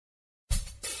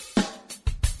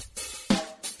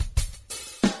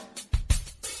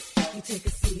You take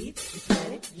a seed, you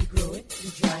plant it, you grow it,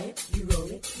 you dry it, you roll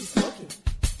it, you smoke it.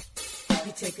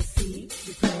 You take a seed,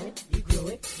 you plant it, you grow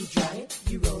it, you dry it,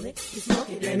 you roll it, you smoke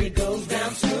it, and it goes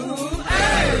down smooth.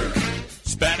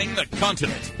 Spanning the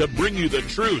continent to bring you the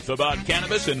truth about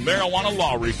cannabis and marijuana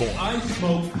law reform. I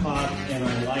smoke pot and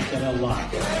I like it a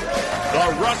lot.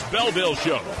 The Russ Belville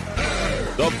Show.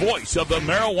 The voice of the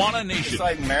marijuana nation. It's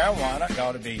like marijuana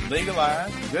ought to be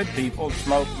legalized. Good people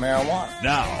smoke marijuana.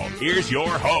 Now, here's your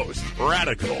host,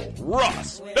 Radical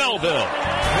Russ Belville.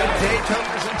 Good day,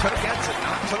 toters and tokettes and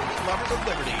non-token lovers of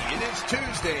liberty. It is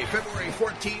Tuesday, February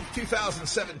 14th,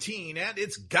 2017, and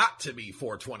it's got to be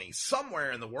 420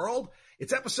 somewhere in the world.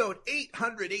 It's episode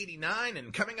 889,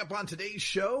 and coming up on today's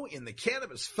show, in the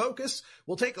Cannabis Focus,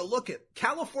 we'll take a look at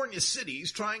California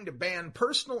cities trying to ban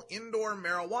personal indoor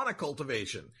marijuana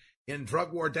cultivation. In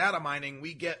Drug War Data Mining,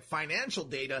 we get financial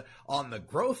data on the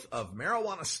growth of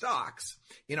marijuana stocks.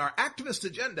 In our activist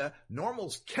agenda,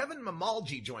 Normal's Kevin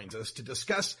Mamalji joins us to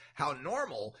discuss how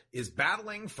Normal is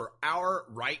battling for our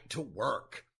right to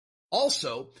work.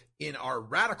 Also, in our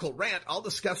radical rant, I'll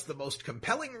discuss the most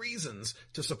compelling reasons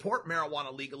to support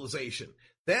marijuana legalization.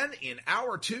 Then, in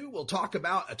hour two, we'll talk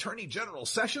about Attorney General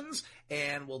Sessions,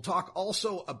 and we'll talk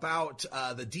also about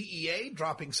the DEA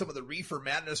dropping some of the reefer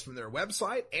madness from their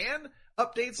website, and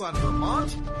updates on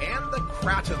Vermont and the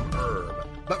kratom herb.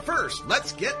 But first,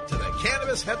 let's get to the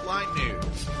Cannabis Headline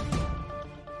News.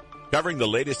 Covering the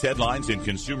latest headlines in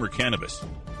consumer cannabis,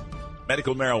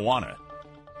 medical marijuana,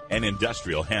 and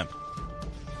industrial hemp.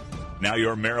 Now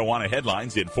your marijuana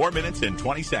headlines in 4 minutes and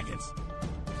 20 seconds.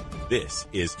 This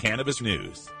is Cannabis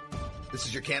News. This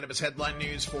is your Cannabis Headline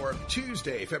News for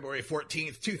Tuesday, February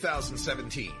 14th,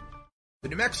 2017. The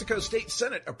New Mexico State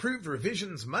Senate approved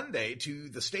revisions Monday to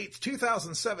the state's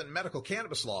 2007 medical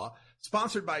cannabis law,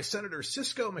 sponsored by Senator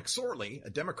Cisco McSorley, a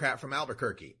Democrat from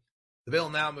Albuquerque. The bill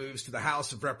now moves to the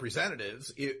House of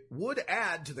Representatives. It would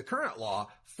add to the current law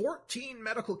 14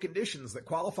 medical conditions that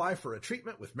qualify for a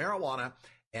treatment with marijuana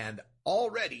and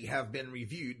already have been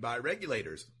reviewed by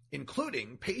regulators,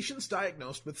 including patients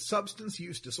diagnosed with substance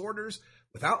use disorders,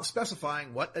 without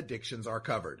specifying what addictions are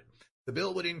covered. The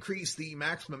bill would increase the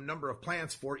maximum number of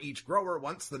plants for each grower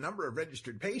once the number of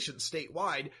registered patients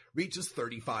statewide reaches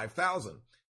 35,000.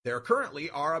 There currently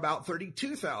are about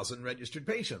 32,000 registered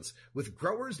patients, with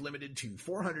growers limited to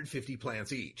 450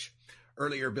 plants each.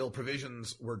 Earlier bill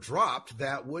provisions were dropped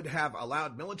that would have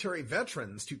allowed military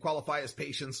veterans to qualify as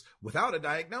patients without a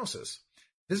diagnosis.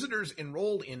 Visitors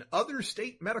enrolled in other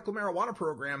state medical marijuana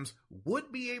programs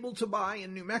would be able to buy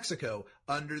in New Mexico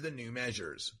under the new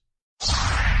measures.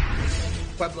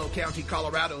 Pueblo County,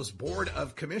 Colorado's Board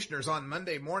of Commissioners on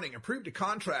Monday morning approved a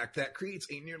contract that creates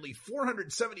a nearly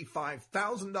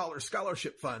 $475,000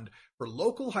 scholarship fund for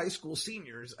local high school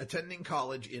seniors attending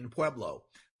college in Pueblo.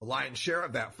 The lion's share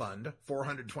of that fund,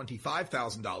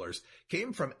 $425,000,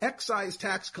 came from excise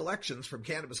tax collections from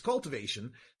cannabis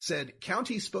cultivation, said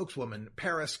county spokeswoman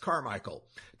Paris Carmichael.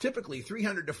 Typically,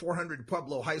 300 to 400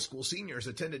 Pueblo high school seniors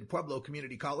attended Pueblo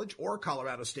Community College or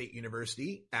Colorado State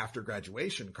University after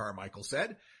graduation, Carmichael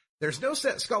said. There's no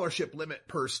set scholarship limit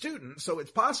per student, so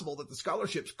it's possible that the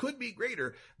scholarships could be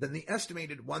greater than the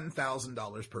estimated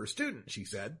 $1,000 per student, she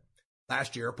said.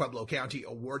 Last year, Pueblo County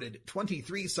awarded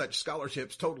 23 such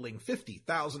scholarships totaling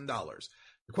 $50,000.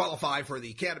 To qualify for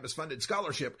the cannabis-funded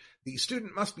scholarship, the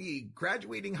student must be a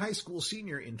graduating high school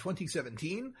senior in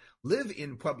 2017, live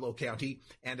in Pueblo County,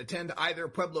 and attend either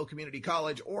Pueblo Community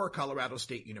College or Colorado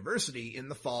State University in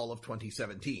the fall of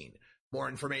 2017. More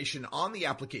information on the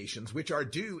applications, which are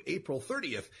due April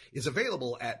 30th, is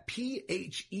available at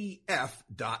phef.net.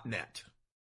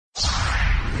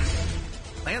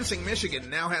 Lansing, Michigan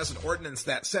now has an ordinance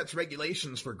that sets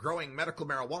regulations for growing medical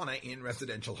marijuana in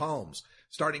residential homes.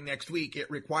 Starting next week, it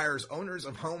requires owners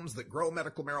of homes that grow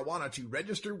medical marijuana to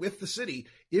register with the city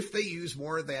if they use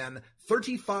more than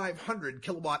 3,500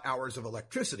 kilowatt hours of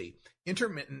electricity,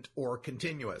 intermittent or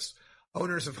continuous.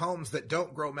 Owners of homes that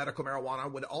don't grow medical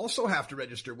marijuana would also have to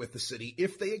register with the city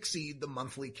if they exceed the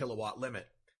monthly kilowatt limit.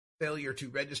 Failure to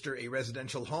register a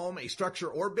residential home, a structure,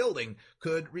 or building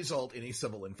could result in a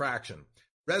civil infraction.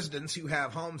 Residents who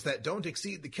have homes that don't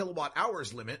exceed the kilowatt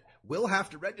hours limit will have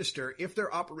to register if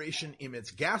their operation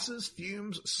emits gases,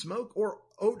 fumes, smoke, or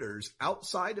odors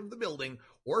outside of the building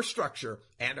or structure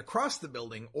and across the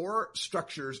building or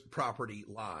structure's property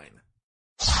line.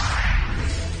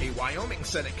 A Wyoming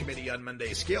Senate committee on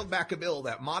Monday scaled back a bill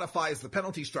that modifies the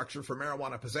penalty structure for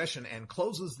marijuana possession and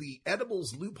closes the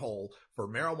edibles loophole for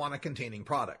marijuana-containing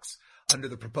products. Under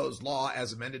the proposed law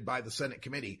as amended by the Senate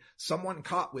committee, someone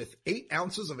caught with 8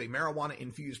 ounces of a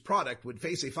marijuana-infused product would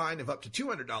face a fine of up to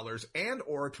 $200 and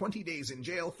or 20 days in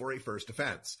jail for a first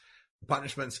offense. The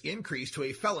punishments increase to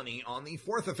a felony on the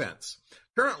 4th offense.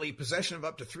 Currently, possession of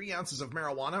up to 3 ounces of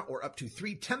marijuana or up to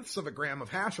 0.3 of a gram of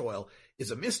hash oil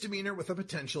is a misdemeanor with a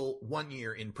potential 1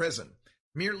 year in prison.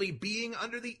 Merely being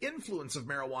under the influence of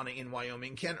marijuana in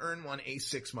Wyoming can earn one a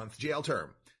 6-month jail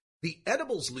term. The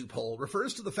edibles loophole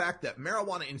refers to the fact that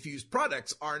marijuana-infused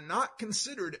products are not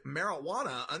considered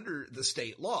marijuana under the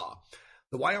state law.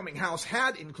 The Wyoming House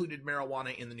had included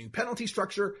marijuana in the new penalty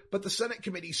structure, but the Senate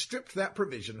committee stripped that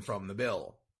provision from the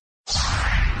bill.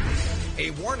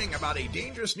 A warning about a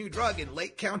dangerous new drug in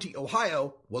Lake County,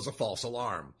 Ohio, was a false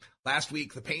alarm. Last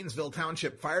week, the Paynesville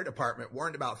Township Fire Department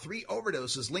warned about 3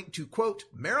 overdoses linked to, quote,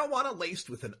 marijuana laced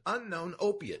with an unknown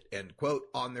opiate, end quote,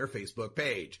 on their Facebook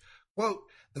page. Quote,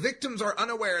 the victims are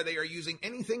unaware they are using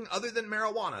anything other than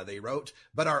marijuana, they wrote,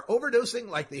 but are overdosing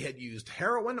like they had used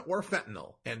heroin or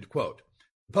fentanyl, end quote.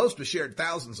 The post was shared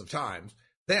thousands of times.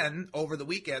 Then, over the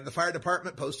weekend, the fire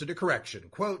department posted a correction.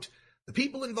 Quote, the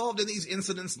people involved in these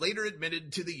incidents later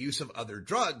admitted to the use of other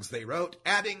drugs, they wrote,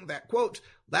 adding that, quote,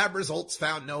 lab results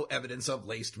found no evidence of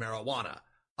laced marijuana.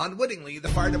 Unwittingly, the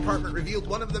fire department revealed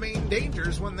one of the main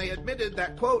dangers when they admitted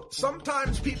that, quote,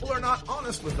 sometimes people are not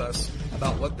honest with us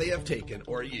about what they have taken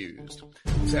or used.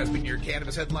 This has been your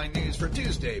Cannabis Headline News for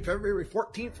Tuesday, February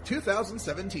 14th,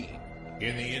 2017.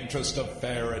 In the interest of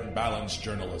fair and balanced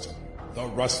journalism, the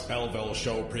Russ Belville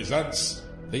Show presents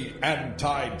the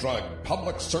anti-drug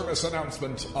public service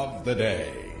announcement of the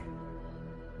day.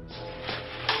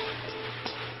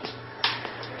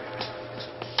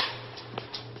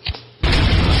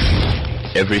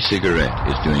 Every cigarette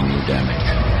is doing you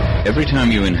damage. Every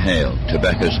time you inhale,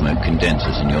 tobacco smoke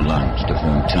condenses in your lungs to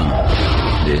form tar.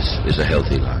 This is a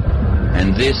healthy lung.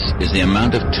 And this is the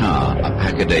amount of tar a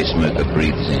pack-a-day smoker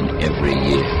breathes in every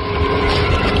year.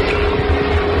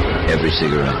 Every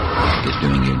cigarette is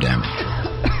doing you damage.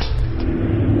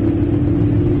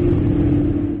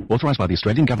 Authorised by the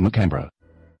Australian Government, Canberra.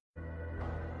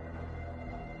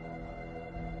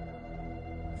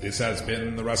 This has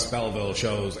been the Russ Belville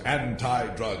Show's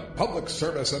anti-drug public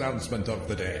service announcement of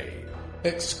the day,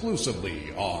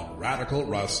 exclusively on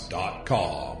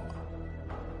RadicalRuss.com.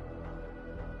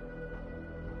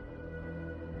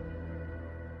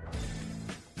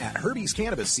 At Herbie's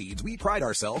Cannabis Seeds, we pride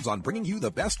ourselves on bringing you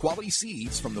the best quality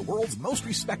seeds from the world's most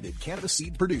respected cannabis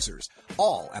seed producers,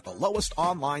 all at the lowest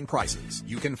online prices.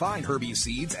 You can find Herbie's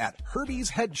Seeds at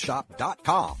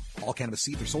herbiesheadshop.com. All cannabis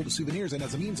seeds are sold as souvenirs and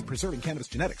as a means of preserving cannabis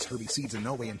genetics. Herbie's Seeds in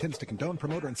no way intends to condone,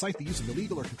 promote, or incite the use of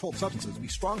illegal or controlled substances. We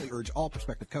strongly urge all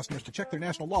prospective customers to check their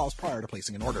national laws prior to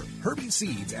placing an order. Herbie's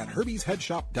Seeds at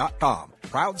herbiesheadshop.com.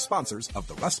 Proud sponsors of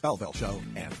The Russ Belville Show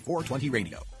and 420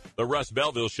 Radio. The Russ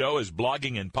Belville Show is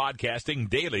blogging and podcasting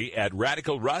daily at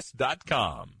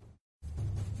RadicalRuss.com.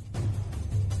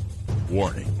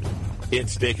 Warning.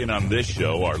 Hits taken on this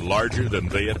show are larger than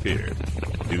they appear.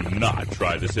 Do not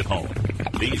try this at home.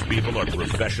 These people are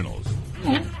professionals.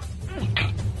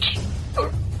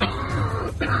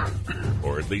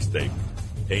 Or at least they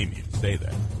aim you to say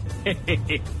that.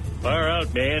 Far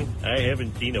out, man. I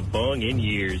haven't seen a bong in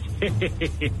years.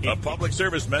 A public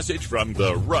service message from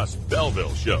the Russ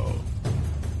Belville Show.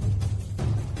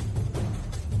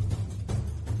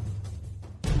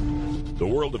 The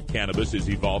world of cannabis is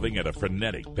evolving at a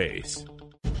frenetic pace.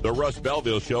 The Russ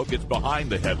Belville Show gets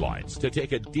behind the headlines to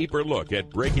take a deeper look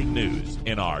at breaking news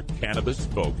in our Cannabis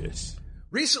Focus.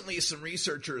 Recently, some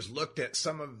researchers looked at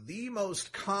some of the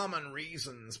most common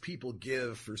reasons people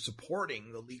give for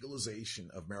supporting the legalization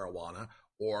of marijuana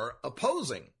or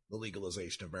opposing the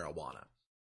legalization of marijuana.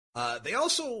 They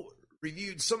also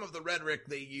reviewed some of the rhetoric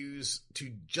they use to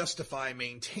justify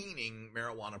maintaining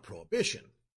marijuana prohibition.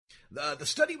 The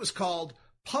study was called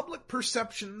Public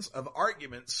Perceptions of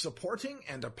Arguments Supporting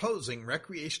and Opposing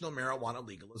Recreational Marijuana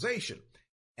Legalization.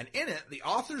 And in it, the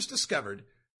authors discovered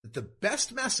that the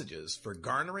best messages for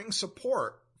garnering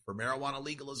support for marijuana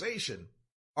legalization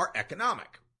are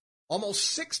economic.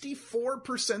 Almost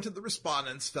 64% of the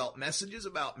respondents felt messages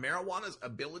about marijuana's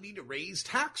ability to raise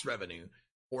tax revenue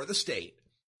for the state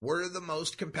were the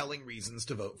most compelling reasons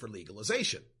to vote for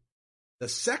legalization. The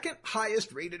second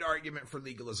highest rated argument for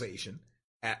legalization,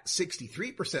 at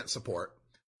 63% support,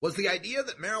 was the idea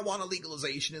that marijuana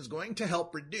legalization is going to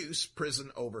help reduce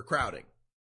prison overcrowding.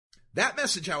 That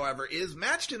message, however, is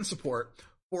matched in support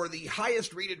for the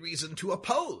highest rated reason to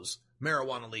oppose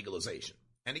marijuana legalization.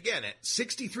 And again, at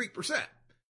 63%,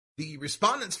 the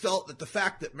respondents felt that the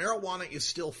fact that marijuana is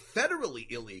still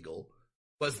federally illegal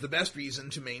was the best reason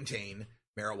to maintain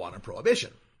marijuana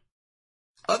prohibition.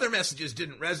 Other messages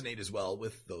didn't resonate as well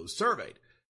with those surveyed.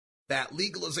 That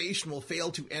legalization will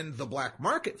fail to end the black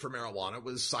market for marijuana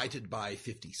was cited by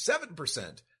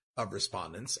 57% of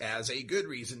respondents as a good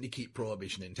reason to keep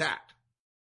prohibition intact.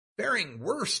 Faring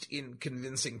worst in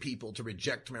convincing people to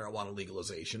reject marijuana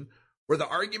legalization were the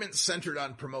arguments centered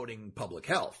on promoting public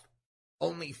health.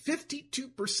 Only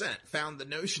 52% found the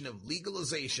notion of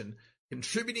legalization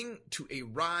contributing to a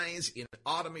rise in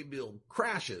automobile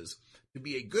crashes to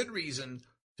be a good reason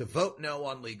to vote no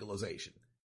on legalization,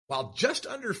 while just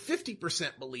under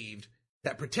 50% believed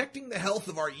that protecting the health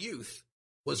of our youth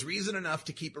was reason enough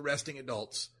to keep arresting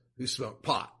adults who smoke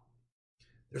pot.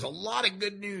 There's a lot of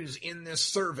good news in this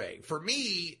survey. For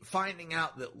me, finding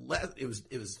out that it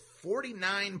was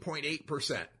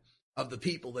 49.8% of the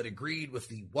people that agreed with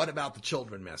the "what about the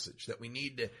children" message, that we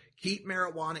need to keep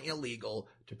marijuana illegal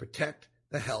to protect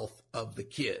the health of the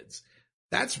kids.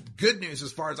 That's good news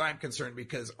as far as I'm concerned,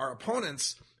 because our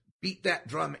opponents beat that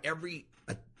drum every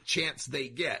chance they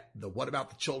get, the "what about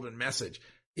the children" message.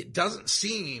 It doesn't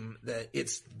seem that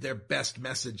it's their best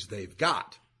message they've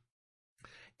got.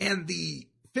 And the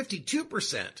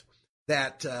 52%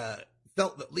 that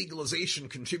felt that legalization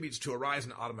contributes to a rise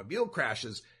in automobile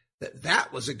crashes,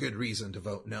 that was a good reason to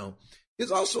vote no,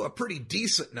 is also a pretty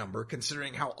decent number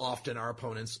considering how often our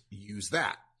opponents use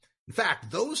that. In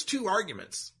fact, those two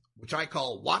arguments, which I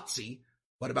call WOTC,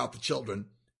 "what about the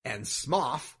children," and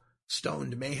SMOF,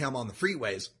 "stoned mayhem on the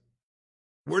freeways,"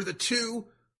 were the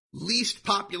two least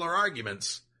popular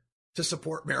arguments to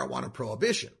support marijuana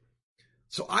prohibition.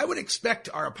 So I would expect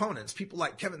our opponents, people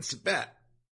like Kevin Sabet,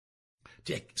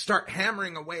 to start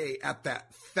hammering away at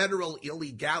that federal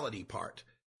illegality part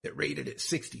that rated at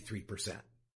 63%.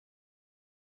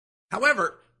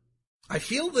 However, I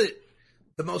feel that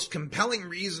the most compelling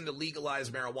reason to legalize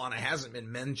marijuana hasn't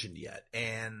been mentioned yet.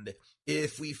 And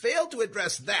if we fail to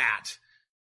address that,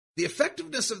 the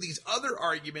effectiveness of these other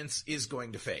arguments is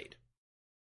going to fade.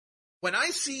 When I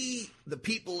see the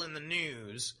people in the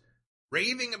news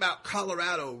raving about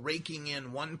Colorado raking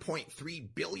in $1.3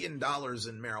 billion in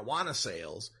marijuana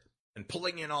sales and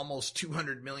pulling in almost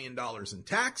 $200 million in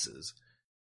taxes,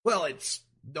 well, it's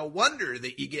no wonder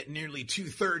that you get nearly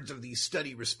 2/3 of these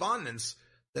study respondents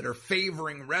that are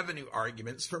favoring revenue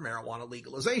arguments for marijuana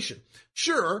legalization.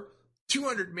 Sure,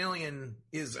 $200 million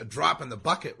is a drop in the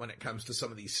bucket when it comes to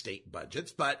some of these state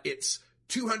budgets, but it's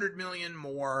 $200 million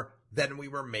more than we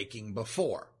were making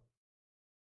before.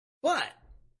 But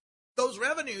those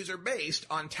revenues are based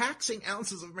on taxing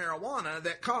ounces of marijuana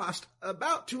that cost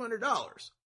about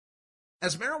 $200.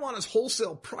 As marijuana's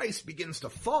wholesale price begins to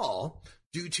fall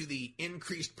due to the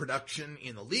increased production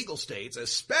in the legal states,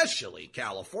 especially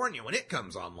California when it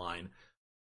comes online,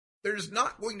 there's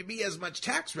not going to be as much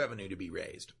tax revenue to be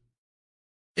raised.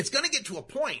 It's going to get to a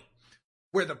point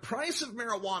where the price of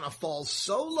marijuana falls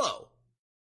so low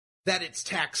that its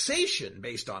taxation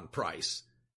based on price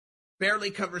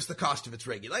barely covers the cost of its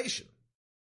regulation.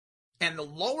 And the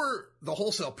lower the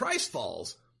wholesale price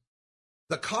falls,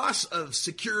 the costs of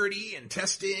security and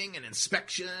testing and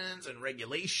inspections and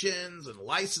regulations and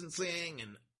licensing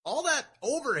and all that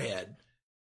overhead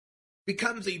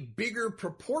becomes a bigger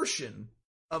proportion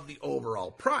of the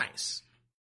overall price.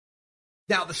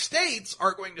 Now, the states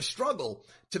are going to struggle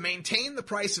to maintain the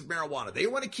price of marijuana. They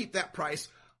want to keep that price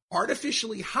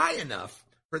artificially high enough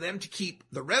for them to keep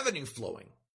the revenue flowing.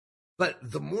 But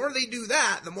the more they do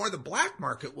that, the more the black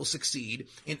market will succeed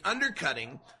in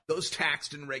undercutting those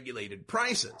taxed and regulated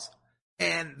prices.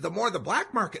 And the more the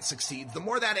black market succeeds, the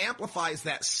more that amplifies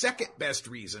that second best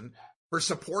reason for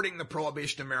supporting the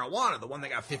prohibition of marijuana, the one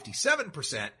that got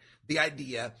 57%, the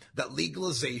idea that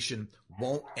legalization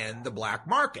won't end the black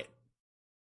market.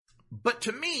 But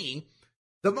to me,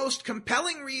 the most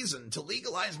compelling reason to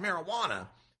legalize marijuana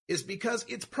is because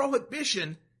its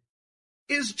prohibition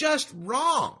is just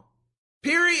wrong.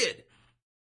 Period.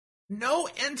 No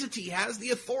entity has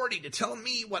the authority to tell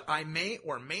me what I may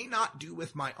or may not do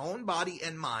with my own body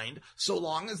and mind, so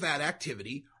long as that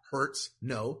activity hurts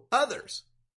no others.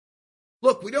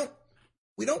 Look, we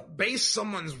don't base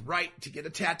someone's right to get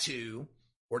a tattoo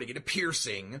or to get a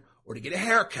piercing or to get a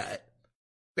haircut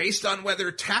based on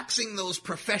whether taxing those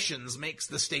professions makes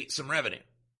the state some revenue.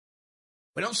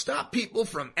 We don't stop people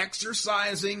from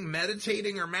exercising,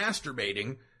 meditating, or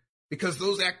masturbating because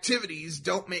those activities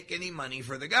don't make any money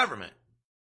for the government.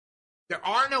 There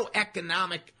are no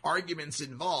economic arguments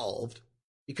involved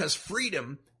because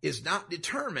freedom is not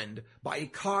determined by a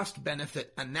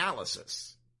cost-benefit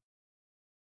analysis.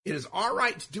 It is our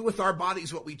right to do with our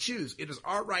bodies what we choose. It is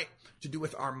our right to do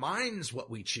with our minds what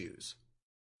we choose.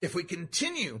 If we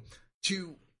continue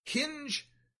to hinge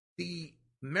the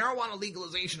marijuana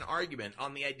legalization argument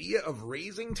on the idea of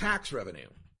raising tax revenue,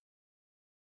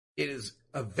 it is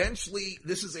eventually,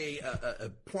 this is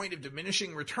a point of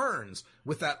diminishing returns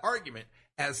with that argument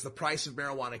as the price of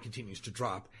marijuana continues to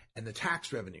drop and the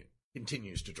tax revenue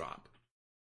continues to drop.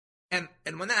 And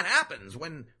when that happens,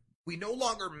 when we no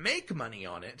longer make money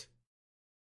on it,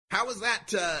 how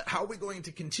are we going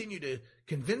to continue to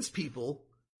convince people,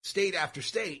 state after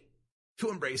state, to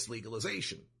embrace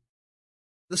legalization?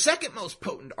 The second most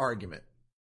potent argument,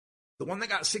 the one that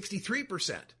got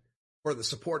 63% for the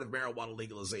support of marijuana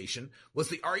legalization, was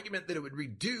the argument that it would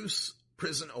reduce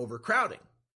prison overcrowding.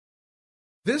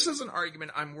 This is an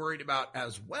argument I'm worried about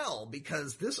as well,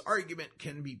 because this argument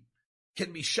can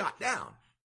be shot down.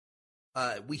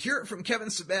 We hear it from Kevin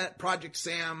Sabet, Project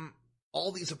Sam,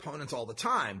 all these opponents all the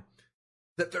time,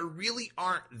 that there really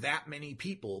aren't that many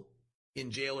people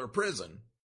in jail or prison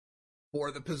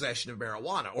for the possession of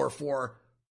marijuana, or for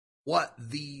what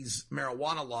these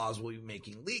marijuana laws will be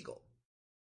making legal.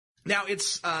 Now,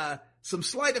 it's some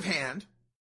sleight of hand.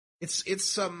 It's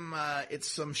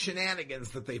some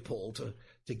shenanigans that they pull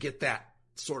to get that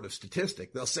sort of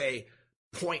statistic. They'll say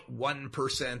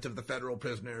 0.1% of the federal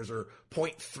prisoners or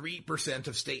 0.3%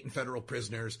 of state and federal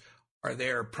prisoners are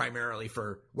there primarily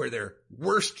for where their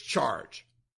worst charge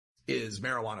is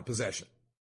marijuana possession.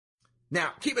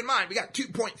 Now, keep in mind, we got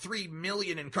 2.3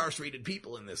 million incarcerated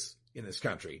people in this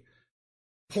country.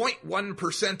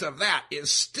 0.1% of that is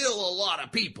still a lot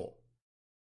of people.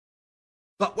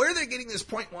 But where they're getting this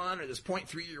 0.1 or this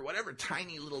 0.3 or whatever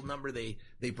tiny little number they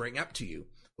bring up to you,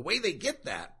 the way they get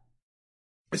that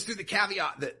is through the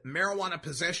caveat that marijuana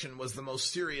possession was the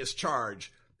most serious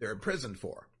charge they're imprisoned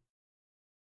for.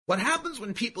 What happens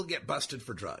when people get busted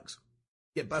for drugs,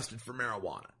 get busted for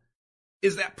marijuana,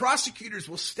 is that prosecutors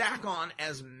will stack on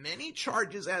as many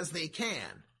charges as they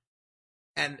can,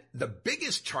 and the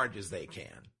biggest charges they can,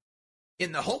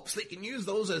 in the hopes they can use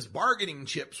those as bargaining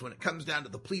chips when it comes down to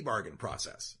the plea bargain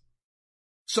process.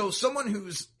 So someone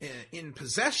who's in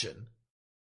possession,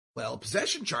 well,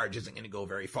 possession charge isn't going to go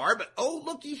very far, but oh,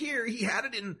 looky here, he had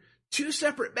it in 2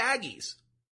 separate baggies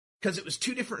because it was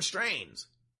 2 different strains.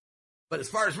 But as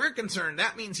far as we're concerned,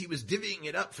 that means he was divvying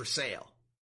it up for sale.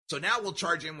 So now we'll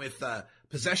charge him with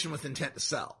possession with intent to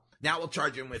sell. Now we'll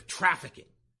charge him with trafficking.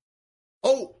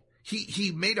 Oh,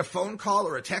 he made a phone call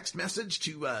or a text message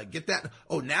to get that.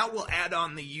 Oh, now we'll add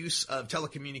on the use of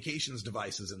telecommunications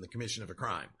devices in the commission of a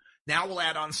crime. Now we'll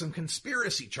add on some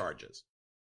conspiracy charges.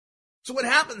 So what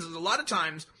happens is a lot of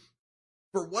times,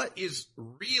 for what is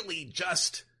really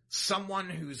just someone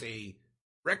who's a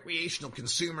recreational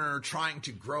consumer trying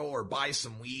to grow or buy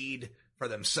some weed for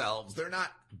themselves, they're not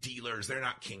dealers, they're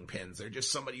not kingpins, they're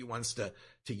just somebody who wants to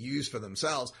use for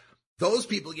themselves. Those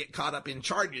people get caught up in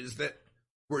charges that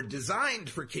were designed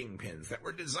for kingpins, that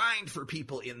were designed for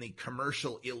people in the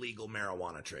commercial illegal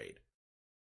marijuana trade.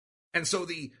 And so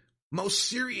the most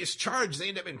serious charge they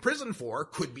end up in prison for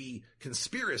could be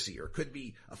conspiracy, or could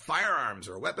be a firearms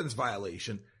or a weapons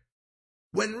violation,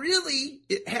 when really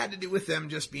it had to do with them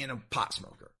just being a pot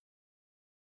smoker.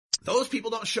 Those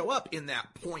people don't show up in that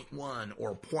 0.1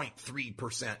 or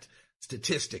 0.3%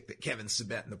 statistic that Kevin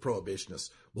Sabet and the prohibitionists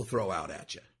will throw out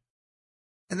at you.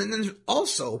 And then there's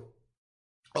also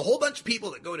a whole bunch of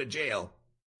people that go to jail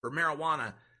for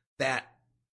marijuana that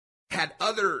had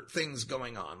other things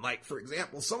going on. Like, for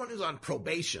example, someone who's on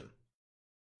probation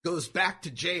goes back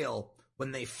to jail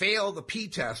when they fail the P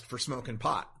test for smoking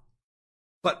pot.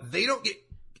 But they don't get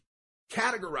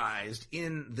categorized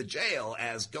in the jail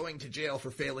as going to jail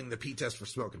for failing the P test for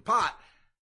smoking pot.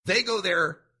 They go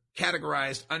there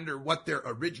categorized under what their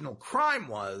original crime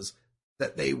was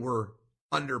that they were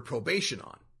under probation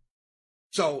on.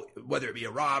 So whether it be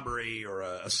a robbery or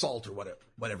an assault or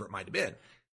whatever it might have been.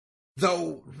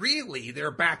 Though really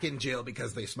they're back in jail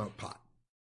because they smoke pot.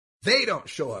 They don't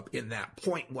show up in that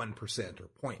 0.1%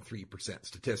 or 0.3%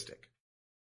 statistic.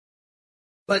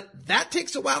 But that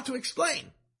takes a while to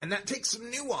explain. And that takes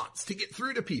some nuance to get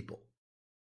through to people.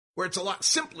 Where it's a lot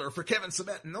simpler for Kevin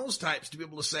Sabet and those types to be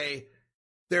able to say,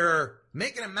 they're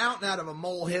making a mountain out of a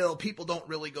molehill. People don't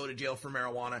really go to jail for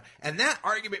marijuana. And that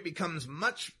argument becomes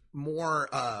much more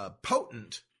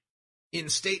potent in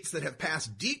states that have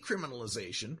passed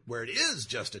decriminalization, where it is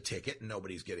just a ticket and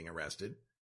nobody's getting arrested.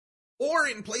 Or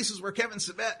in places where Kevin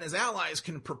Sabet and his allies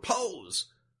can propose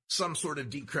some sort of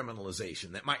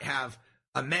decriminalization that might have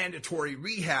a mandatory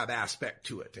rehab aspect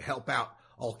to it to help out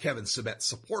all Kevin Sabet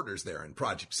supporters there in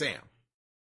Project Sam.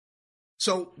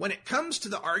 So when it comes to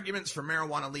the arguments for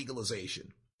marijuana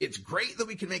legalization, it's great that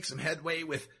we can make some headway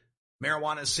with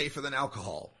marijuana is safer than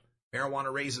alcohol.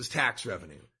 Marijuana raises tax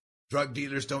revenue. drug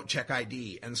dealers don't check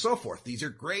ID, and so forth. These are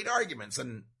great arguments,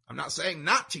 and I'm not saying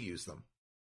not to use them.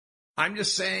 I'm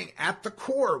just saying at the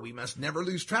core, we must never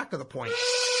lose track of the point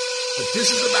that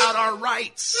this is about our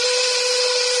rights.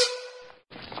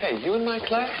 Hey, you in my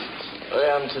class? I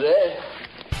am today.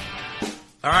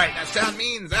 All right, that sound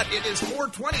means that it is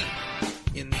 4:20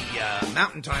 in the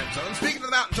Mountain Time Zone. Speaking of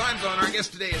the Mountain Time Zone, our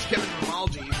guest today is Kevin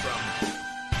Mamalji from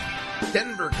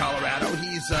Denver, Colorado.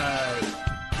 He's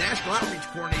National Outreach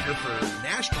Coordinator for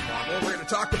National Model. We're going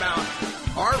to talk about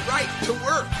our right to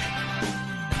work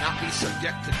and not be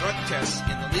subject to drug tests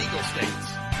in the legal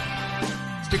states.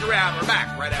 Stick around. We're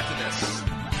back right after this.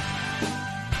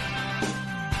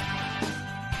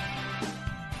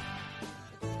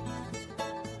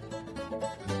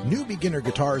 New beginner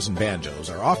guitars and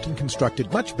banjos are often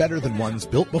constructed much better than ones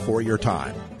built before your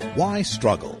time. Why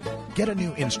struggle? Get a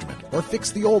new instrument or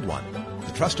fix the old one.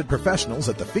 The trusted professionals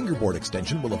at the Fingerboard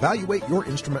Extension will evaluate your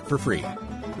instrument for free.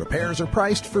 Repairs are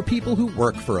priced for people who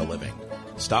work for a living.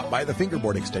 Stop by the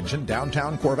Fingerboard Extension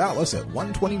downtown Corvallis at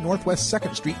 120 Northwest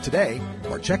 2nd Street today,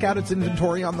 or check out its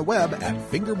inventory on the web at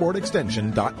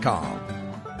fingerboardextension.com.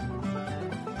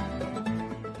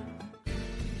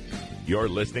 You're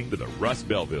listening to the Russ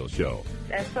Belville Show.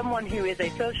 As someone who is a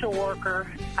social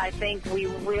worker, I think we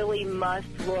really must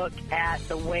look at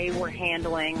the way we're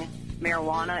handling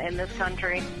marijuana in this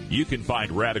country. You can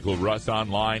find Radical Russ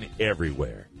online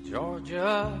everywhere.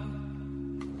 Georgia.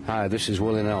 Hi, this is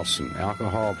Willie Nelson.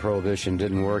 Alcohol prohibition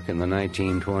didn't work in the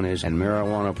 1920s, and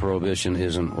marijuana prohibition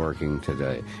isn't working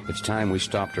today. It's time we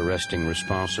stopped arresting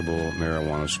responsible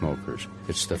marijuana smokers.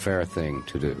 It's the fair thing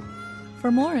to do. For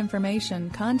more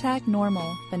information, contact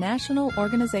NORML, the National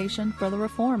Organization for the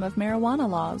Reform of Marijuana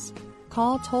Laws.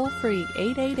 Call toll-free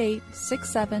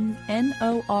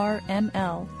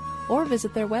 888-67-NORML or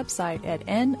visit their website at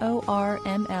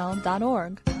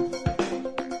norml.org.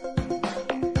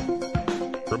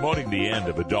 Promoting the end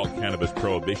of adult cannabis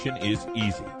prohibition is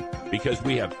easy because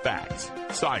we have facts,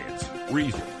 science,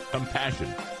 reason,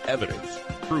 compassion, evidence,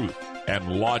 truth,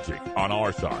 and logic on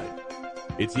our side.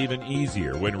 It's even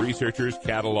easier when researchers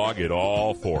catalog it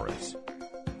all for us.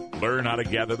 Learn how to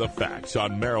gather the facts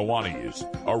on marijuana use,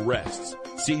 arrests,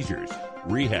 seizures,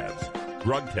 rehabs,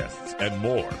 drug tests, and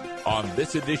more on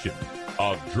this edition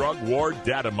of Drug War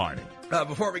Data Mining.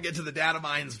 Before we get to the data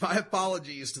mines, my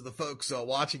apologies to the folks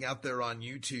watching out there on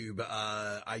YouTube.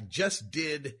 I just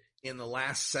did in the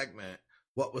last segment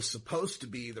what was supposed to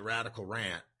be the Radical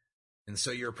Rant. And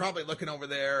so you're probably looking over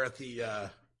there at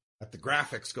the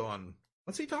graphics going,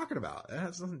 what's he talking about? That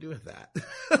has nothing to do with that.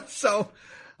 So,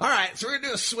 all right. So we're going to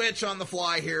do a switch on the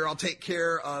fly here. I'll take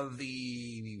care of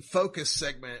the focus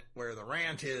segment where the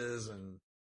rant is. And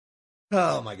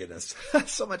oh my goodness,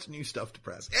 so much new stuff to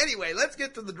press. Anyway, let's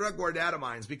get to the drug war data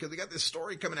mines because we got this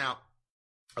story coming out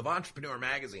of Entrepreneur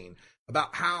Magazine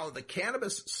about how the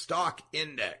cannabis stock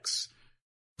index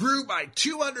grew by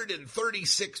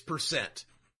 236%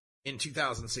 in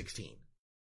 2016.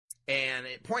 And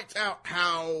it points out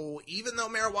how even though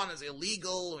marijuana is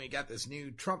illegal, and we got this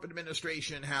new Trump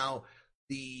administration, how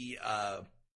the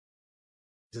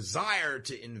desire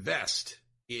to invest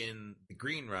in the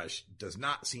green rush does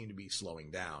not seem to be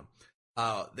slowing down.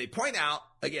 They point out,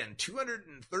 again,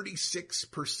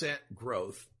 236%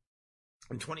 growth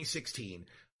in 2016,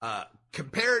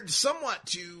 compared somewhat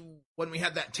to when we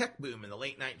had that tech boom in the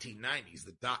late 1990s,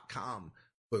 the dot-com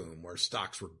boom, where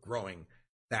stocks were growing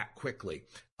that quickly.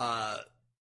 The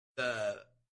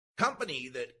company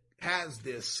that has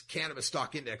this cannabis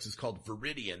stock index is called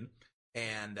Viridian,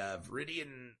 and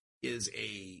Viridian is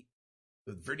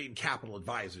Viridian Capital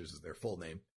Advisors is their full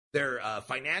name. They're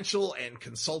financial and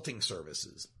consulting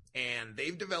services, and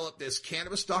they've developed this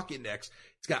cannabis stock index.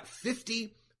 It's got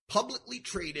 50 publicly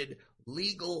traded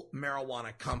legal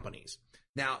marijuana companies.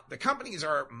 Now, the companies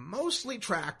are mostly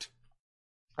tracked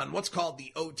on what's called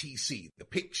the OTC, the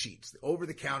pink sheets, the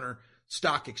over-the-counter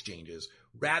stock exchanges,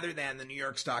 rather than the New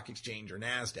York Stock Exchange or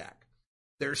NASDAQ.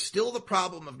 There's still the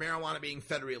problem of marijuana being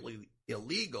federally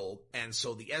illegal, and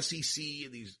so the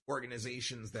SEC, these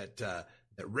organizations that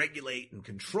regulate and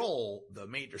control the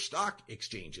major stock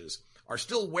exchanges, are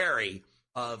still wary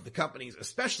of the companies,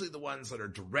 especially the ones that are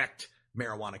direct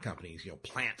marijuana companies,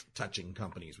 plant-touching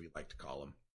companies, we like to call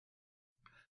them.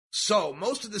 So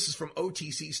most of this is from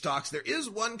OTC stocks. There is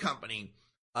one company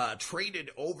traded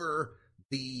over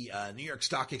the New York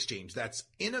Stock Exchange. That's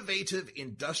Innovative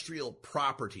Industrial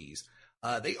Properties.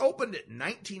 They opened at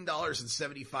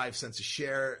 $19.75 a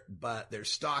share, but their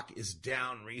stock is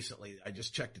down recently. I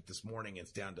just checked it this morning.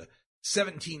 It's down to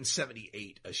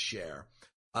 $17.78 a share.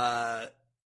 But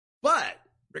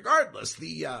regardless,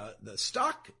 the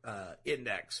stock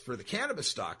index for the cannabis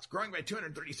stocks growing by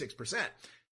 236%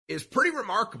 is pretty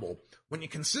remarkable when you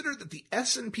consider that the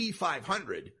S&P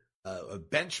 500, a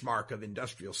benchmark of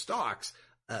industrial stocks,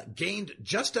 gained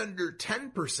just under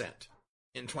 10%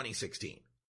 in 2016.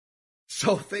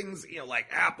 So things, like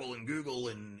Apple and Google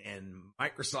and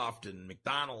Microsoft and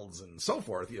McDonald's and so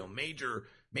forth,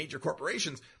 major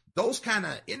corporations, those kind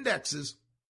of indexes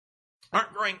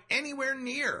aren't growing anywhere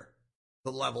near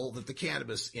the level that the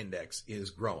cannabis index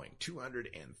is growing,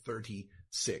 236%.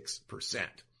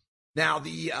 Now,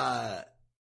 the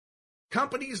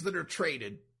companies that are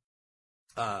traded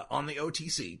on the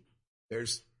OTC,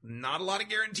 there's not a lot of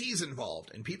guarantees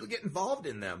involved, and people get involved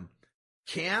in them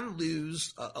can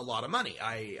lose a lot of money.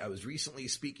 I was recently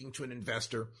speaking to an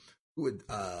investor who had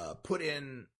put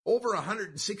in over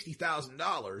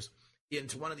 $160,000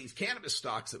 into one of these cannabis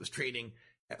stocks that was trading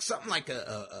at something like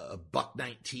a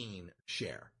 $1.19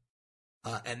 share.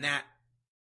 And that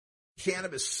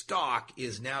cannabis stock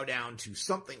is now down to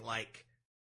something like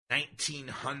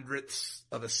 19/100ths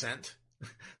of a cent.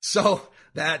 So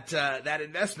that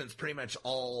investment's pretty much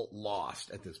all lost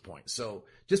at this point. So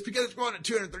just because it's growing at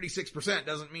 236%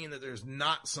 doesn't mean that there's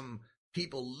not some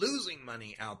people losing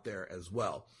money out there as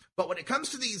well. But when it comes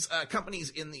to these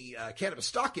companies in the cannabis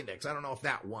stock index, I don't know if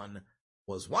that one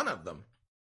was one of them,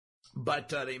 but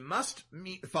they must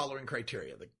meet the following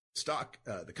criteria.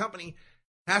 The company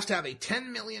has to have a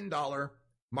 $10 million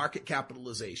market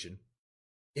capitalization.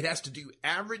 It has to do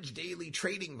average daily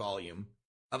trading volume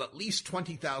of at least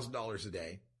 $20,000 a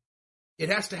day. It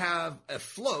has to have a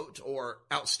float or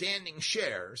outstanding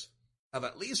shares of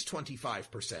at least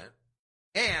 25%,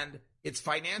 and its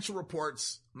financial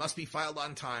reports must be filed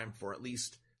on time for at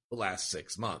least the last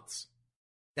 6 months.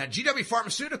 Now, GW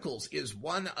Pharmaceuticals is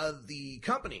one of the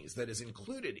companies that is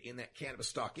included in that cannabis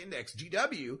stock index.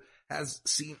 GW has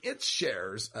seen its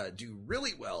shares do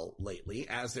really well lately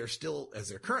as they're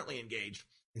currently engaged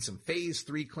in some phase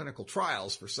 3 clinical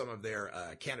trials for some of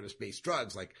their cannabis-based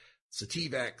drugs like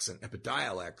Sativex and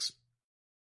Epidiolex.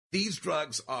 These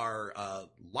drugs are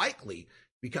likely to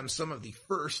become some of the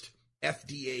first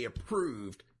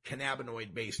FDA-approved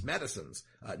cannabinoid-based medicines,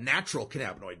 natural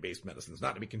cannabinoid-based medicines,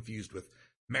 not to be confused with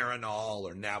Marinol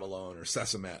or Nabilone or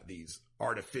Sesamet, these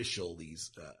artificial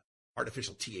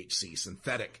THC,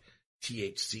 synthetic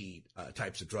THC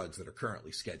types of drugs that are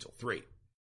currently Schedule 3.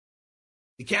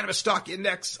 The Cannabis Stock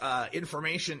Index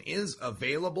information is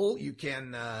available. You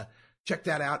can check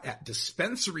that out at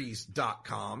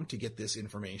dispensaries.com to get this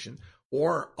information,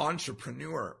 or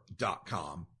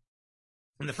entrepreneur.com.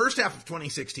 In the first half of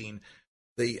 2016,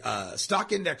 the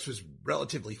stock index was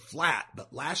relatively flat,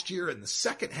 but last year in the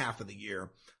second half of the year,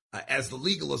 as the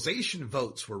legalization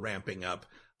votes were ramping up,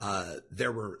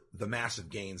 there were the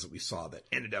massive gains that we saw that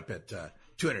ended up at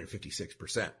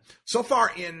 256%. So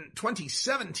far in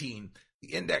 2017,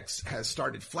 the index has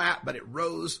started flat, but it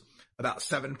rose about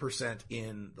 7%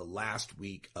 in the last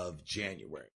week of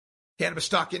January. Cannabis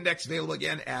Stock Index available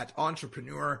again at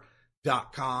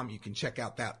entrepreneur.com. You can check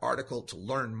out that article to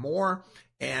learn more.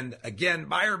 And again,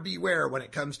 buyer beware when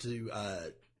it comes to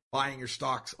buying your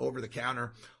stocks over the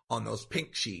counter on those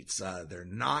pink sheets.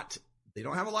 They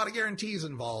don't have a lot of guarantees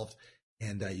involved,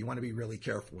 and you want to be really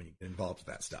careful when you get involved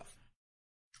with that stuff.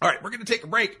 All right, we're going to take a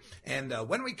break, and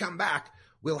when we come back,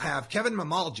 we'll have Kevin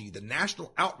Mamalji, the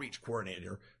National Outreach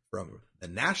Coordinator from the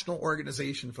National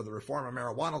Organization for the Reform of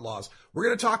Marijuana Laws. We're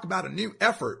going to talk about a new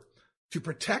effort to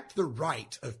protect the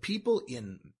right of people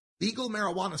in legal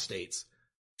marijuana states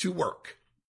to work.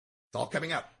 It's all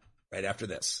coming up right after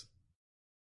this.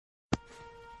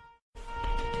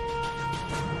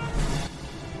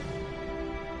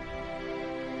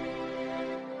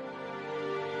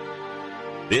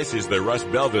 This is the Russ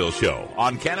Belville Show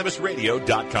on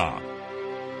CannabisRadio.com.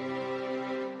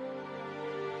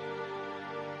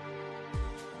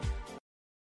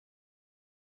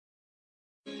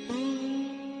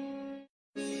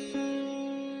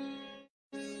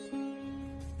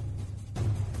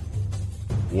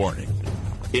 Warning.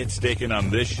 Hits taken on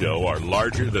this show are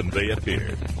larger than they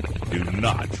appear. Do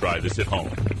not try this at home.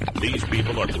 These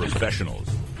people are professionals.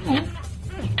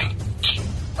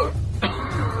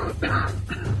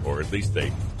 Or at least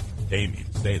they pay me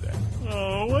to say that.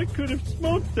 Oh, I could have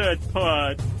smoked that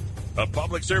pot. A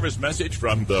public service message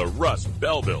from the Russ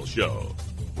Belville Show.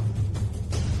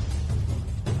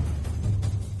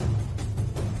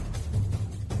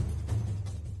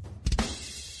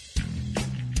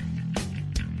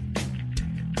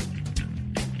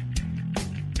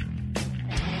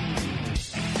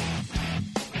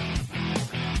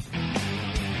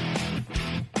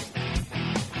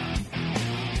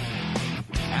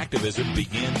 activism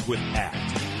begins with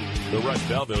ACT. The Russ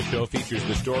Belville Show features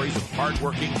the stories of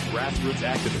hardworking grassroots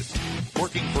activists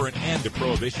working for an end to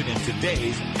prohibition in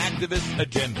today's activist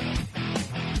agenda.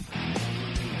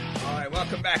 All right,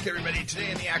 welcome back, everybody.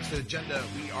 Today in the activist agenda,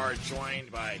 we are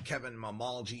joined by Kevin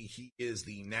Mamalji. He is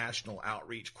the National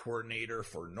Outreach Coordinator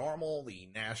for NORML, the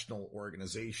national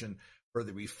organization for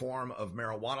the reform of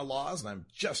marijuana laws. And I'm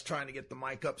just trying to get the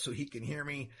mic up so he can hear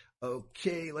me.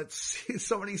 Okay, let's see.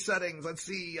 So many settings. Let's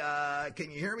see.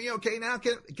 Can you hear me okay now?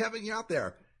 Kevin, you out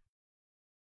there?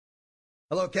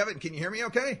 Hello, Kevin. Can you hear me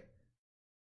okay?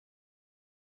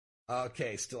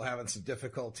 Okay, still having some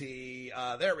difficulty.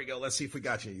 There we go. Let's see if we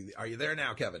got you. Are you there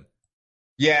now, Kevin?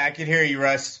 Yeah, I can hear you,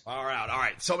 Russ. All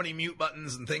right. So many mute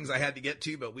buttons and things I had to get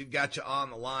to, but we've got you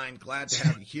on the line. Glad to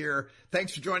have you here.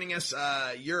 Thanks for joining us.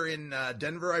 You're in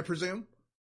Denver, I presume?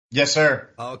 Yes, sir.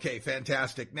 Okay,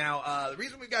 fantastic. Now, the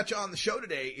reason we got you on the show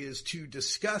today is to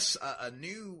discuss a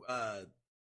new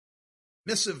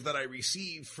missive that I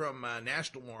received from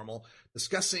National NORML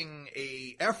discussing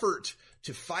a effort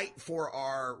to fight for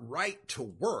our right to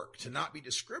work, to not be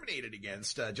discriminated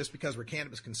against just because we're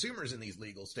cannabis consumers in these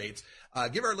legal states.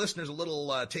 Give our listeners a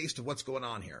little taste of what's going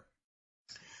on here.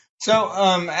 So,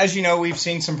 as you know, we've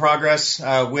seen some progress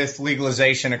with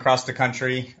legalization across the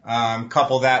country.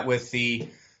 Couple that with the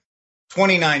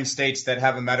 29 states that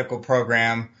have a medical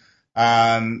program.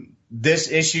 This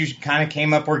issue kind of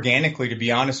came up organically, to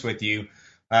be honest with you.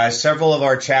 Several of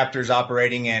our chapters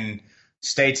operating in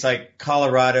states like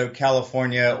Colorado,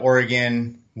 California,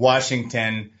 Oregon,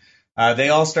 Washington, they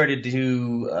all started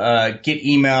to get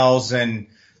emails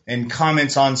and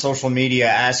comments on social media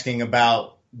asking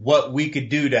about what we could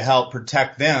do to help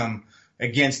protect them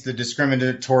against the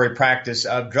discriminatory practice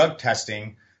of drug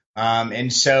testing.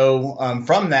 And so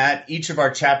from that, each of our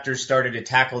chapters started to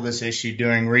tackle this issue,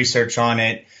 doing research on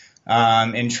it,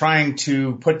 and trying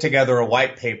to put together a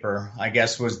white paper, I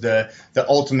guess, was the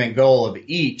ultimate goal of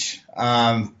each.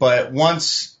 But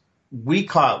once we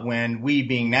caught wind, we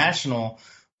being national,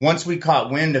 once we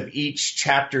caught wind of each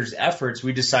chapter's efforts,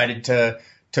 we decided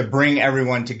to bring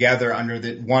everyone together under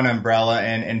the one umbrella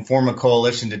and form a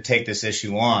coalition to take this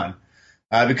issue on.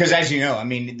 Because as you know, I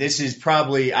mean, this is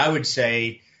probably, I would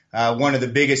say, one of the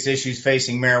biggest issues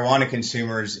facing marijuana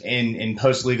consumers in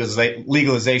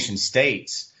post-legalization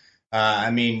states.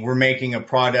 I mean, we're making a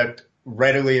product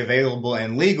readily available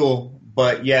and legal,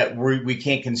 but yet we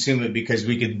can't consume it because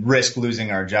we could risk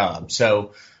losing our job.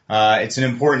 So it's an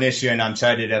important issue, and I'm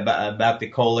excited about the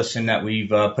coalition that we've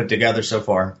put together so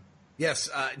far. Yes.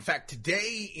 In fact,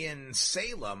 today in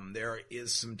Salem, there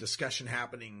is some discussion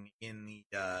happening in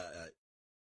the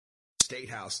State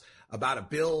House about a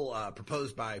bill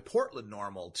proposed by Portland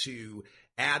NORML to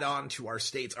add on to our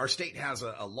states. Our state has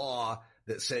a law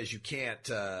that says you can't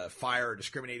fire or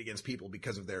discriminate against people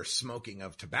because of their smoking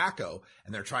of tobacco,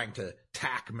 and they're trying to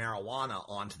tack marijuana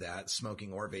onto that,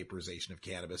 smoking or vaporization of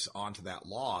cannabis onto that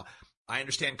law. I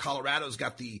understand Colorado's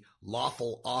got the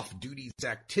lawful off-duty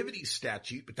activities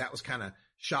statute, but that was kind of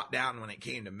shot down when it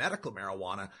came to medical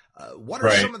marijuana. What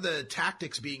are some of the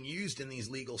tactics being used in these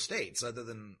legal states other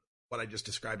than what I just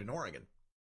described in Oregon?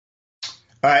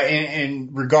 In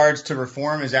regards to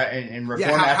reform, is that in reform?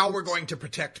 Yeah, how we're going to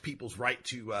protect people's right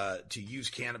to use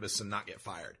cannabis and not get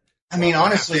fired. I mean,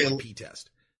 honestly, test.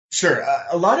 Sure.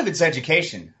 A lot of it's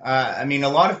education. I mean, a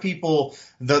lot of people,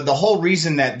 the whole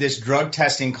reason that this drug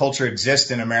testing culture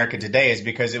exists in America today is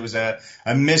because it was a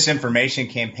misinformation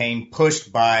campaign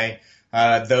pushed by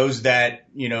those that,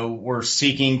 you know, were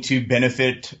seeking to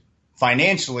benefit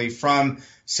financially from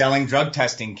selling drug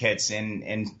testing kits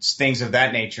and things of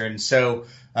that nature. And so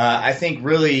I think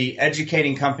really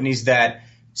educating companies that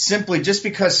simply just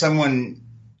because someone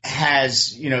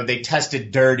has, you know, they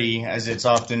tested dirty, as it's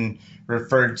often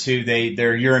referred to,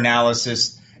 their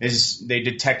urinalysis is they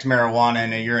detect marijuana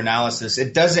in a urinalysis,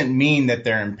 it doesn't mean that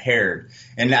they're impaired.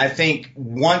 And I think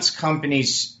once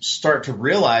companies start to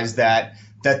realize that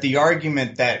the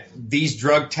argument that these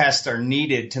drug tests are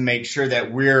needed to make sure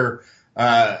that we're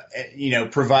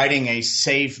providing a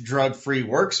safe, drug-free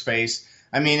workspace,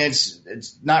 I mean,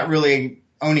 it's not really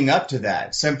owning up to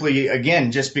that. Simply,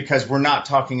 again, just because we're not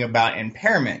talking about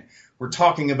impairment, we're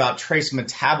talking about trace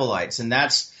metabolites, and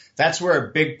that's where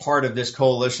a big part of this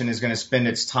coalition is going to spend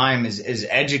its time is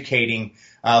educating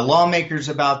lawmakers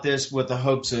about this with the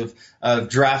hopes of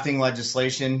drafting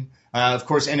legislation. Of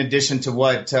course, in addition to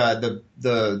what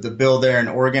the bill there in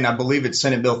Oregon, I believe it's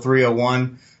Senate Bill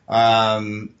 301.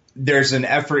 There's an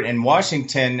effort in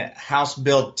Washington, House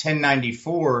Bill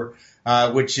 1094,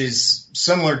 which is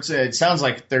similar to, it sounds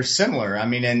like they're similar. I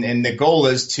mean, and the goal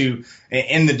is to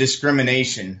end the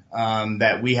discrimination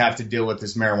that we have to deal with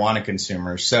as marijuana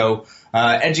consumers. So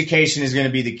education is going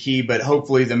to be the key, but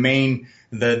hopefully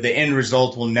the end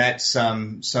result will net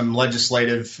some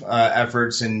legislative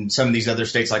efforts in some of these other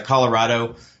states like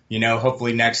Colorado.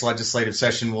 Hopefully next legislative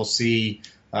session we'll see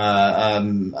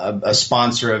a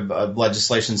sponsor of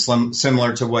legislation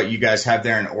similar to what you guys have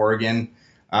there in Oregon.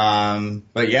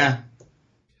 But yeah.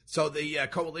 So the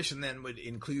coalition then would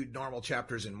include normal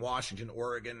chapters in Washington,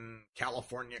 Oregon,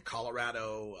 California,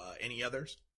 Colorado, any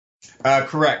others?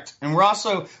 Correct. And we're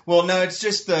also, well, no, it's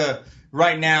just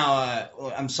right now,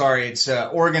 I'm sorry, it's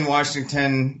Oregon,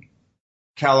 Washington,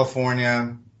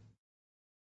 California,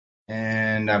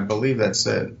 and I believe that's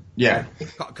it. Yeah.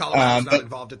 Colorado's not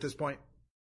involved at this point?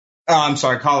 I'm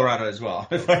sorry, Colorado as well.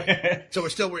 So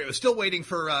we're still waiting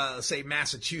for, say,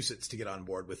 Massachusetts to get on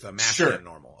board with mass and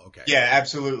normal. Okay. Yeah,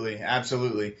 absolutely.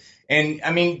 And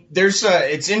I mean,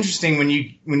 it's interesting when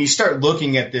you start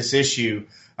looking at this issue.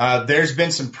 There's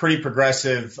been some pretty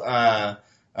progressive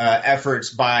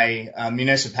efforts by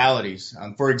municipalities.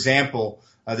 For example,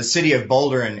 the city of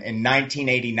Boulder in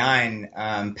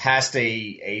 1989 passed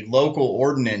a local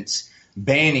ordinance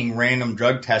banning random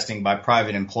drug testing by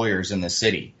private employers in the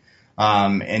city.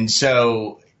 And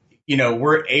so,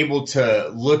 we're able to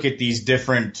look at these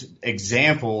different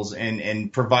examples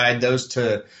and provide those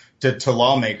to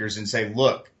lawmakers and say,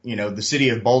 look, the city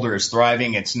of Boulder is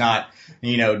thriving. It's not,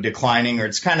 declining, or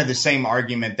it's kind of the same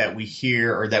argument that we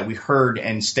hear or that we heard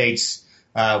in states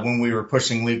when we were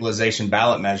pushing legalization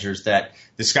ballot measures that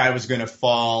the sky was going to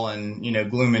fall and,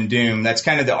 gloom and doom. That's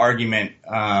kind of the argument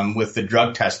with the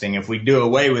drug testing. If we do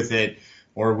away with it,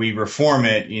 or we reform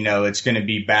it, it's going to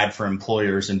be bad for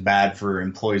employers and bad for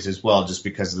employees as well, just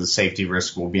because of the safety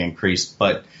risk will be increased.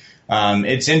 But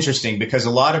it's interesting because a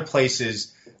lot of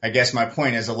places, I guess my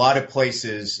point is a lot of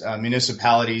places,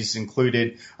 municipalities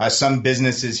included, some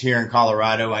businesses here in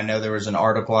Colorado. I know there was an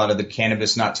article out of the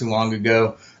Cannabis not too long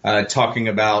ago talking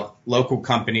about local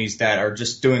companies that are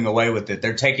just doing away with it.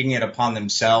 They're taking it upon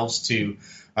themselves to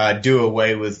do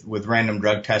away with random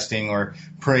drug testing or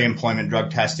pre-employment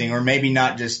drug testing, or maybe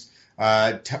not just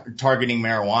targeting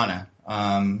marijuana.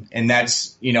 And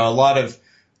that's, a lot of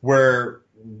where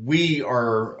we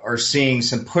are seeing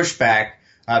some pushback.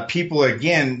 People,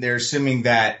 again, they're assuming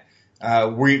that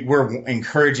we're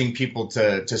encouraging people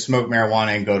to smoke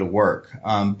marijuana and go to work.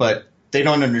 But they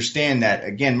don't understand that,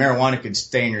 again, marijuana could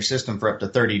stay in your system for up to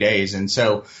 30 days. And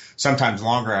so sometimes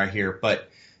longer, I hear. But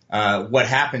what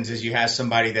happens is you have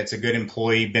somebody that's a good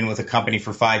employee, been with a company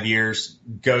for 5 years,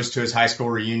 goes to his high school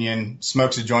reunion,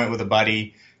 smokes a joint with a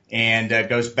buddy, and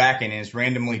goes back and is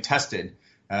randomly tested.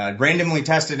 And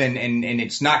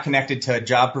it's not connected to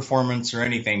job performance or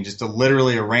anything, just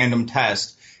literally a random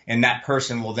test. And that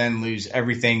person will then lose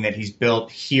everything that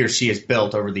he or she has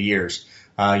built over the years.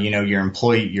 Your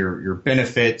employee, your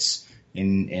benefits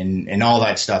and all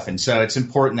that stuff. And so it's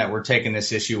important that we're taking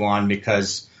this issue on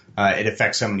because it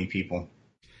affects so many people.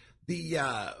 The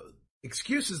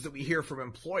excuses that we hear from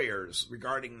employers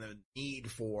regarding the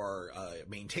need for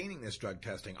maintaining this drug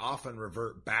testing often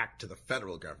revert back to the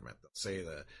federal government. They'll say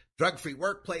the Drug-Free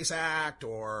Workplace Act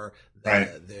or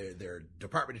their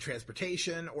Department of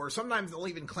Transportation, or sometimes they'll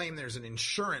even claim there's an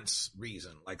insurance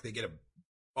reason, like they get a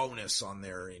bonus on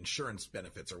their insurance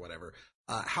benefits or whatever.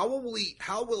 How will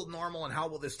NORML and how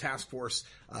will this task force,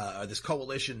 this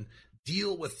coalition,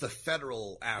 deal with the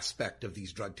federal aspect of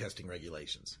these drug testing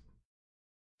regulations?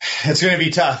 It's going to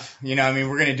be tough. We're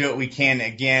going to do what we can.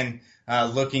 Again,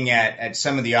 looking at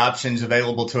some of the options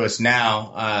available to us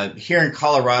now. Here in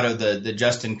Colorado, the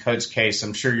Justin Coates case,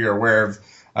 I'm sure you're aware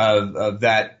of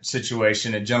that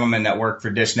situation. A gentleman that worked for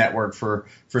Dish Network for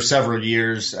several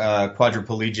years,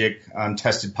 quadriplegic,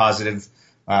 tested positive,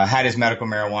 had his medical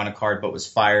marijuana card, but was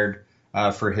fired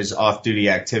for his off-duty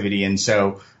activity. And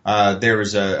so there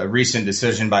was a recent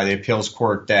decision by the appeals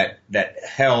court that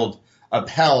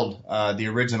upheld the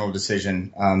original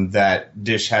decision that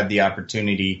Dish had the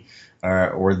opportunity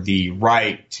or the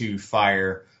right to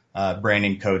fire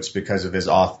Brandon Coates because of his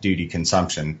off-duty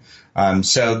consumption.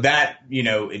 So that,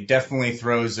 it definitely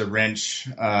throws a wrench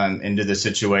into the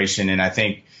situation. And I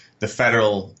think the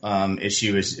federal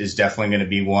issue is definitely going to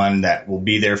be one that will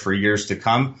be there for years to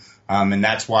come. And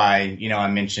that's why, I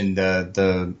mentioned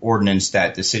the ordinance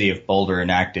that the city of Boulder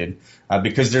enacted,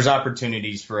 because there's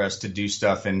opportunities for us to do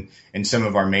stuff in some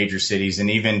of our major cities, and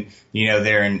even,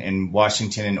 there in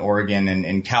Washington and Oregon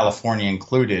and California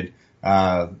included,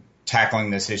 tackling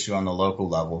this issue on the local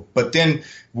level. But then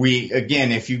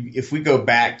if we go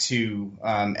back to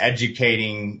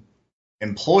educating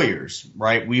employers,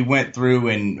 right? We went through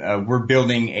and we're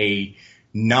building a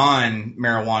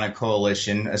non-marijuana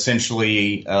coalition,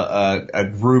 essentially a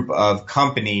group of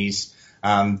companies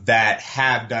that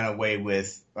have done away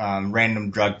with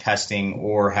random drug testing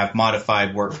or have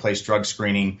modified workplace drug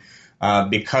screening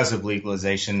because of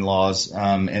legalization laws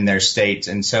in their states.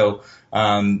 And so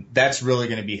that's really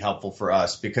going to be helpful for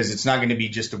us, because it's not going to be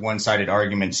just a one-sided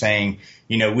argument saying,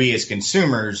 we as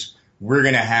consumers, we're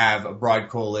going to have a broad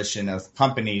coalition of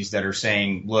companies that are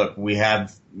saying, look, we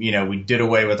have, we did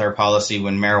away with our policy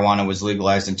when marijuana was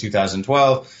legalized in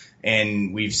 2012.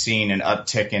 And we've seen an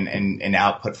uptick in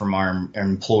output from our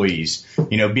employees.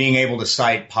 Being able to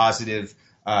cite positive,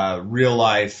 real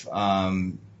life,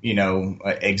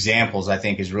 examples, I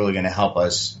think, is really going to help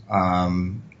us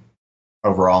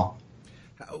overall.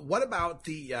 What about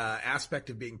the aspect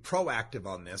of being proactive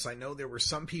on this? I know there were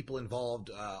some people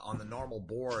involved on the normal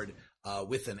board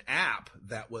with an app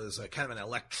that was kind of an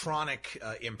electronic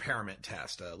impairment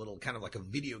test, a little kind of like a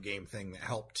video game thing that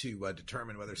helped to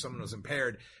determine whether someone was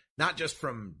impaired, not just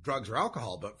from drugs or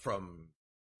alcohol, but from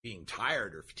being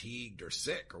tired or fatigued or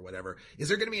sick or whatever. Is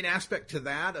there going to be an aspect to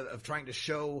that of trying to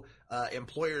show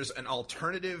employers an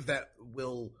alternative that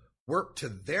will work to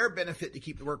their benefit to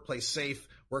keep the workplace safe,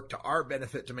 work to our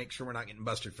benefit to make sure we're not getting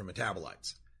busted for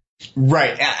metabolites?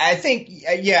 Right. I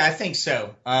think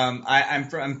so.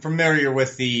 I'm familiar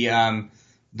with I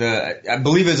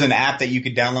believe it's an app that you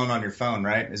could download on your phone,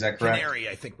 right? Is that correct? Canary,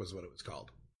 I think, was what it was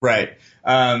called. Right.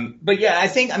 But yeah, I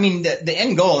think, the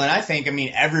end goal, and I think,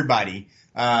 everybody,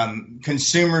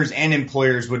 consumers and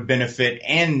employers would benefit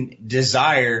and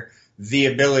desire the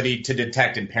ability to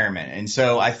detect impairment. And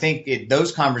so I think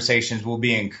those conversations will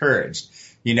be encouraged.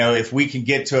 If we can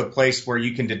get to a place where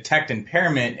you can detect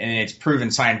impairment and it's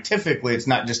proven scientifically, it's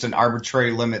not just an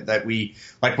arbitrary limit that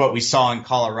like what we saw in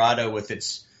Colorado with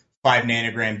its 5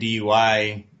 nanogram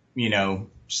DUI,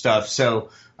 stuff. So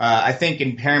I think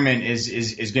impairment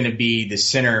is going to be the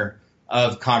center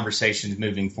of conversations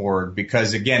moving forward,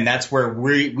 because again, that's where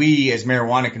we as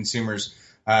marijuana consumers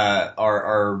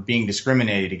are being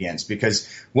discriminated against, because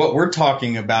what we're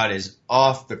talking about is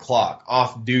off the clock,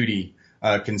 off duty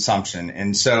consumption.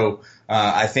 And so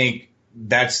I think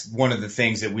that's one of the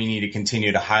things that we need to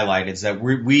continue to highlight, is that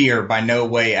we are by no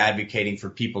way advocating for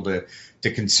people to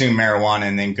consume marijuana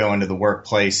and then go into the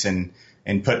workplace and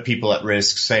put people at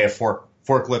risk, say a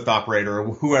forklift operator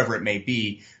or whoever it may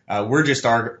be. We're just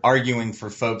arguing for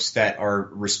folks that are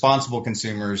responsible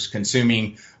consumers,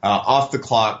 consuming off the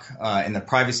clock in the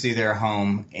privacy of their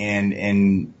home,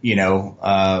 and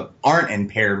aren't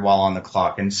impaired while on the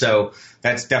clock. And so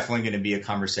that's definitely going to be a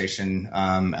conversation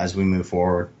as we move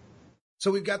forward.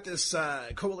 So we've got this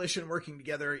coalition working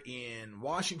together in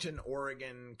Washington,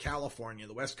 Oregon, California,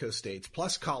 the West Coast states,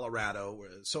 plus Colorado.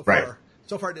 So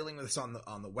far dealing with this on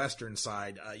the western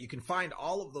side. You can find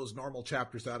all of those NORML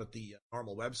chapters out at the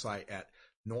NORML website at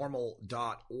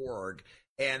normal.org.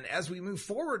 And as we move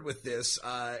forward with this,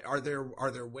 are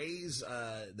there ways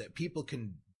that people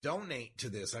can donate to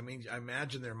this? I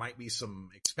imagine there might be some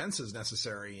expenses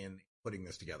necessary in putting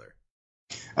this together.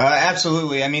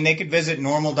 Absolutely. They could visit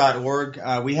normal.org.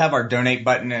 We have our donate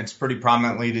button. It's pretty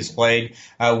prominently displayed.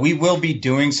 We will be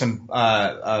doing some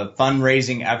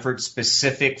fundraising efforts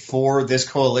specific for this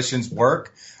coalition's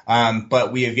work,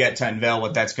 but we have yet to unveil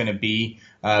what that's going to be.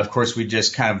 Of course, we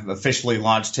just kind of officially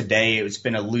launched today. It's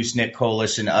been a loose-knit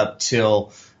coalition up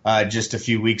till just a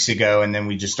few weeks ago, and then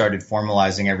we just started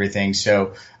formalizing everything.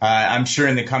 So I'm sure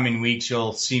in the coming weeks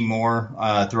you'll see more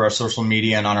through our social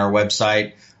media and on our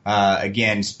website.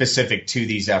 Again, specific to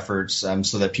these efforts,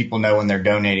 so that people know when they're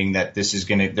donating that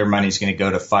their money's going to go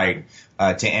to fight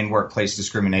to end workplace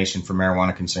discrimination for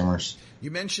marijuana consumers. You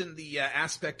mentioned the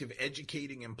aspect of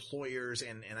educating employers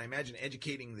and I imagine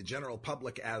educating the general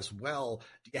public as well.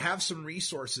 Do you have some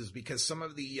resources? Because some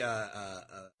of the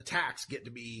attacks get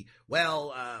to be,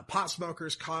 pot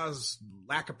smokers cause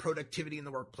lack of productivity in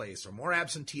the workplace, or more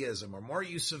absenteeism, or more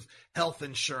use of health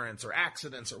insurance, or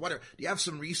accidents, or whatever. Do you have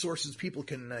some resources people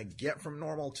can get from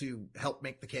NORML to help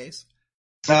make the case?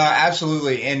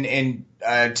 Absolutely. And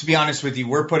to be honest with you,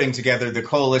 the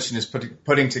coalition is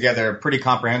putting together a pretty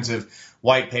comprehensive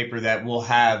white paper that we'll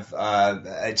have.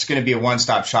 It's going to be a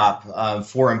one-stop shop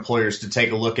for employers to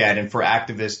take a look at, and for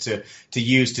activists to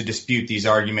use to dispute these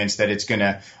arguments that it's going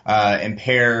to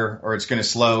impair or it's going to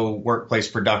slow workplace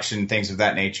production, things of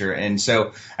that nature. And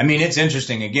so, it's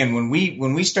interesting. Again, when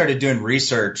we started doing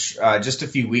research just a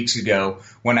few weeks ago,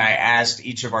 when I asked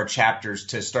each of our chapters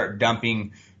to start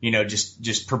dumping,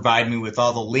 just provide me with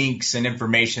all the links and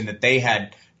information that they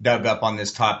had dug up on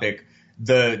this topic,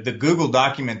 the Google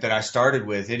document that I started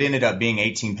with, it ended up being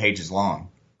 18 pages long.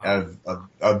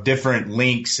 of different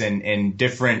links and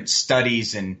different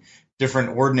studies and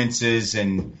different ordinances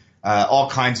and all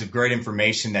kinds of great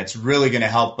information that's really going to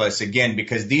help us, again,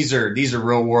 because these are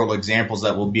real world examples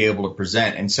that we'll be able to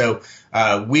present. And so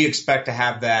we expect to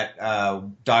have that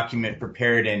document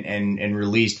prepared and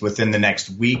released within the next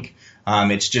week.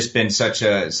 It's just been such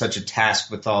a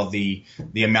task with all the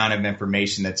amount of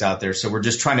information that's out there. So we're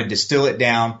just trying to distill it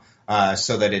down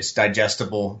so that it's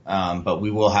digestible. But we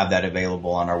will have that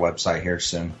available on our website here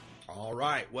soon. All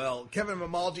right. Well, Kevin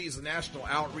Mamalji is the National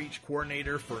Outreach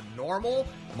Coordinator for NORML,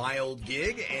 my old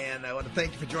gig, and I want to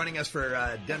thank you for joining us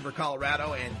for Denver,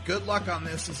 Colorado, and good luck on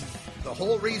this. This is the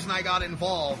whole reason I got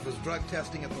involved was drug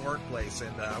testing at the workplace,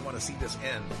 and I want to see this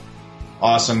end.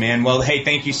 Awesome, man. Well, hey,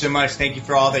 thank you so much. Thank you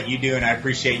for all that you do, and I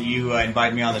appreciate you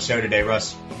inviting me on the show today,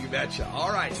 Russ. You betcha.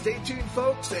 All right. Stay tuned,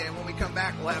 folks, and when we come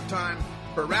back, we'll have time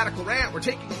for Radical Rant. We're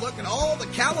taking a look at all the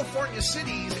California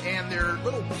cities and their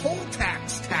little poll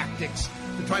tax tactics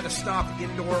to try to stop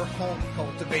indoor home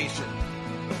cultivation.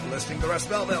 You're listening to the Russ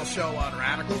Belville Show on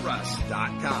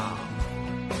RadicalRuss.com.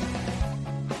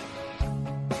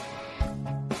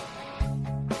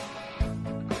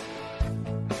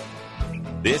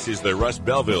 This is the Russ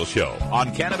Belville Show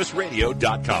on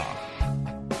CannabisRadio.com.